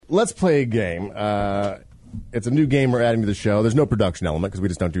let's play a game. It's a new game we're adding to the show. There's no production element because we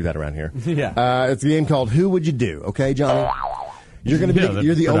just don't do that around here. Yeah. It's a game called Who Would You Do? Okay, Johnny? You're going to be.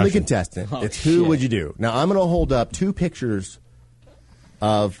 You're the only contestant. It's Who Would You Do? Now I'm going to hold up 2 pictures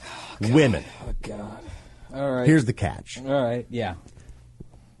of women. Oh God! All right. Here's the catch. All right. Yeah.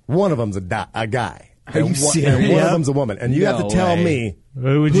 One of them's a guy. Are you serious? And one of them's a woman. And you have to tell me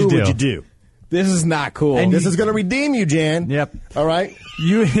Who would you do? This is not cool. And this is going to redeem you, Jan. Yep. All right.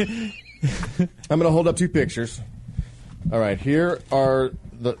 You. I'm going to hold up 2 pictures. All right. Here are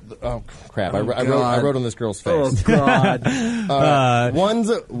the oh crap! I wrote on this girl's face. Oh God! One's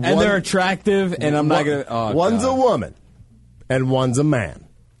and they're attractive, and I'm not gonna. Oh, one's God. a woman, and one's a man.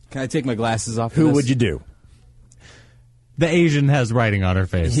 Can I take my glasses off? Who would you do? The Asian has writing on her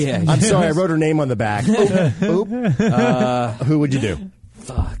face. Yeah. I'm sorry, I wrote her name on the back. Oop. Who would you do?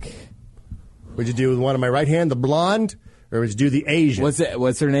 Fuck. Would you do with one on my right hand, the blonde, or would you do the Asian?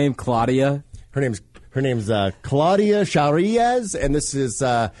 What's her name? Claudia. Her name's Claudia Sharias, and this is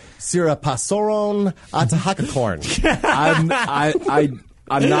Sira Pasoron Atahakakorn. I'm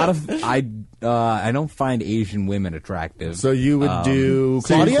not a. I don't find Asian women attractive. So you would do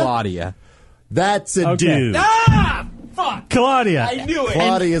Claudia? Claudia. That's a dude. Ah! Fuck! Claudia. I knew it.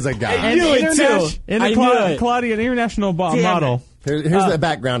 Claudia's a guy. I knew it too. And I knew it. Claudia, an international model. Here's the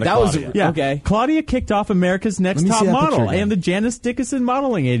background of that Claudia. was Yeah. okay. Claudia kicked off America's Next Let me Top see that Model picture again. and the Janice Dickinson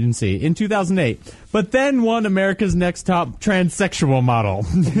Modeling Agency in 2008, but then won America's Next Top Transsexual Model on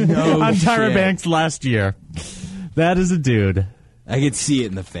Tyra shit. Banks last year. That is a dude. I could see it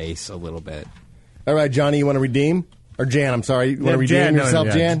in the face a little bit. All right, Johnny, you want to redeem? Or Jan, I'm sorry. You want to redeem yourself,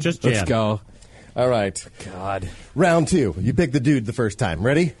 Jan? Just Jan. Let's go. All right. God. Round 2. You pick the dude the first time.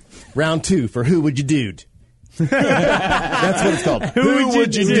 Ready? Round 2 for Who Would You Dude? That's what it's called. Who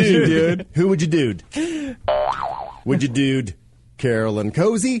would you dude? Who would you dude? Would you dude Carolyn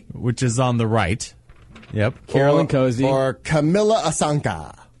Cozy? Which is on the right. Yep. Carolyn Cozy. Or Camilla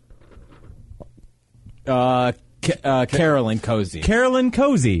Asanka? Carolyn Cozy. Carolyn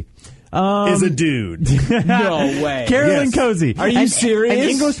Cozy. Is a dude. No way. Carolyn Yes. Cozy. Are you serious? An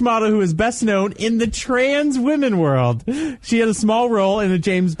English model who is best known in the trans women world. She had a small role in a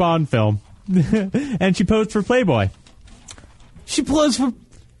James Bond film. And she posed for Playboy. She plays for.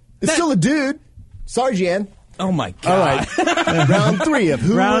 It's still a dude. Sorry, Jan. Oh my God. All right. Round 3 of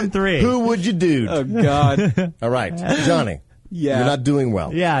Round 3. Who would you dude? Oh God. All right. Johnny. Yeah. You're not doing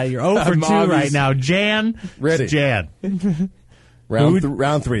well. Yeah, you're 0 for 2 right now. Jan. Ready. It's Jan.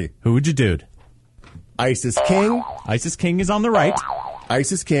 Round 3. Who would you dude? Isis King, Isis King is on the right.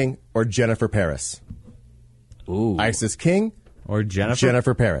 Isis King, or Jennifer Paris? Ooh. Isis King, Or Jennifer.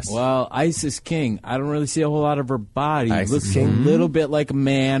 Jennifer Paris. Well, Isis King. I don't really see a whole lot of her body. Isis Looks King. a little bit like a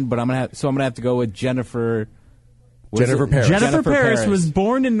man, but I'm gonna have to go with Jennifer. Jennifer Paris. Jennifer Paris was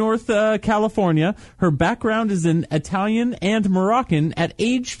born in North California. Her background is in Italian and Moroccan. At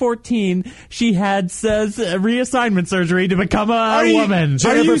age 14, she had reassignment surgery to become a woman.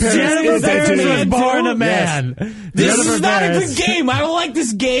 Jennifer Paris Jennifer is a Paris dude. was born a man. This Jennifer is not a Paris. good game. I don't like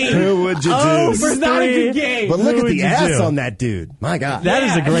this game. Who would you Oh, do? This is not a good game. But look Who at would the you ass do? on that dude. My God. That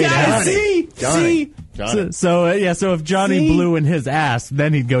is a great yeah, ass. See? Johnny. So if Johnny See? blew in his ass,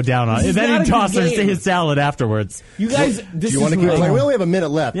 then he'd go down on it. is Then not he'd a toss good her game. his salad afterwards. You guys, Do this you is want to keep really- playing? We only have a minute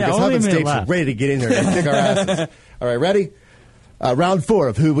left. Yeah, because only a Hubbard minute State's left. ready to get in there and kick our asses. All right, ready? Round 4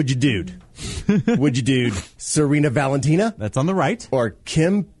 of Who Would You Dude? Would you dude Serena Valentina That's on the right. or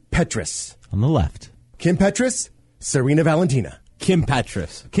Kim Petras? On the left. Kim Petras, Serena Valentina. Kim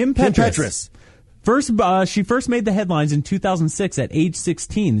Petras. Kim Kim Petras. Petras. She first made the headlines in 2006 at age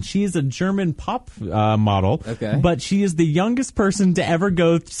 16. She is a German pop model, Okay. but she is the youngest person to ever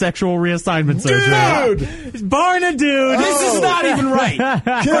go sexual reassignment surgery. Dude! Born a dude. This is not even right.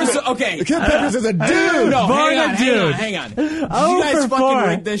 First, okay. Kim Petras is a dude. No, Born hang a on, dude. hang on. Did you Oh, guys for fucking four.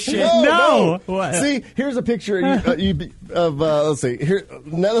 rig this shit? No. No. What? See, here's a picture of let's see. Here,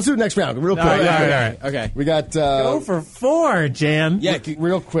 now, let's do the next round real quick. All right. Okay. We got Go for 4, Jan. Yeah,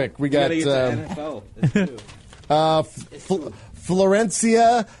 real quick. We got NFL.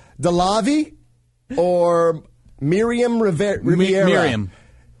 Florencia Delavi or Miriam Riviera.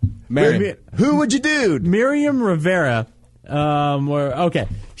 Miriam. Who would you do? Miriam Rivera.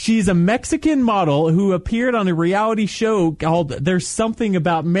 She's a Mexican model who appeared on a reality show called "There's Something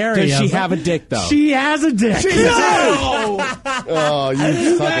About Mary." Does she have a dick, though? She has a dick. No! Oh,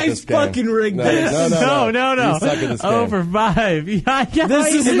 you suck at guys this game. fucking rigged this. No. No. You suck at this game. Oh, for 5. Yeah,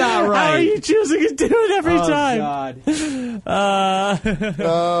 This is not right. How are you choosing to do it every Oh, time? God.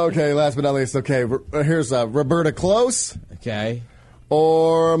 Okay, last but not least. Okay, here's Roberta Close Okay.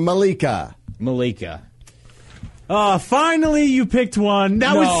 or Malika. Malika. Finally, you picked one.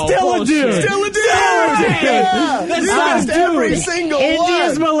 That was still a dude. Still a dude. Yeah. That's missed every single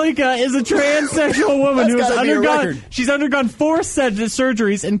India's one. Malika is a transsexual woman who has gotta be a undergone. record. She's undergone 4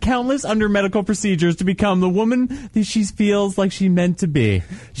 surgeries and countless under medical procedures to become the woman that she feels like she meant to be.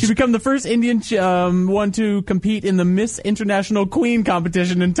 She became the first Indian one to compete in the Miss International Queen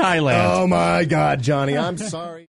competition in Thailand. Oh my God, Johnny, I'm sorry.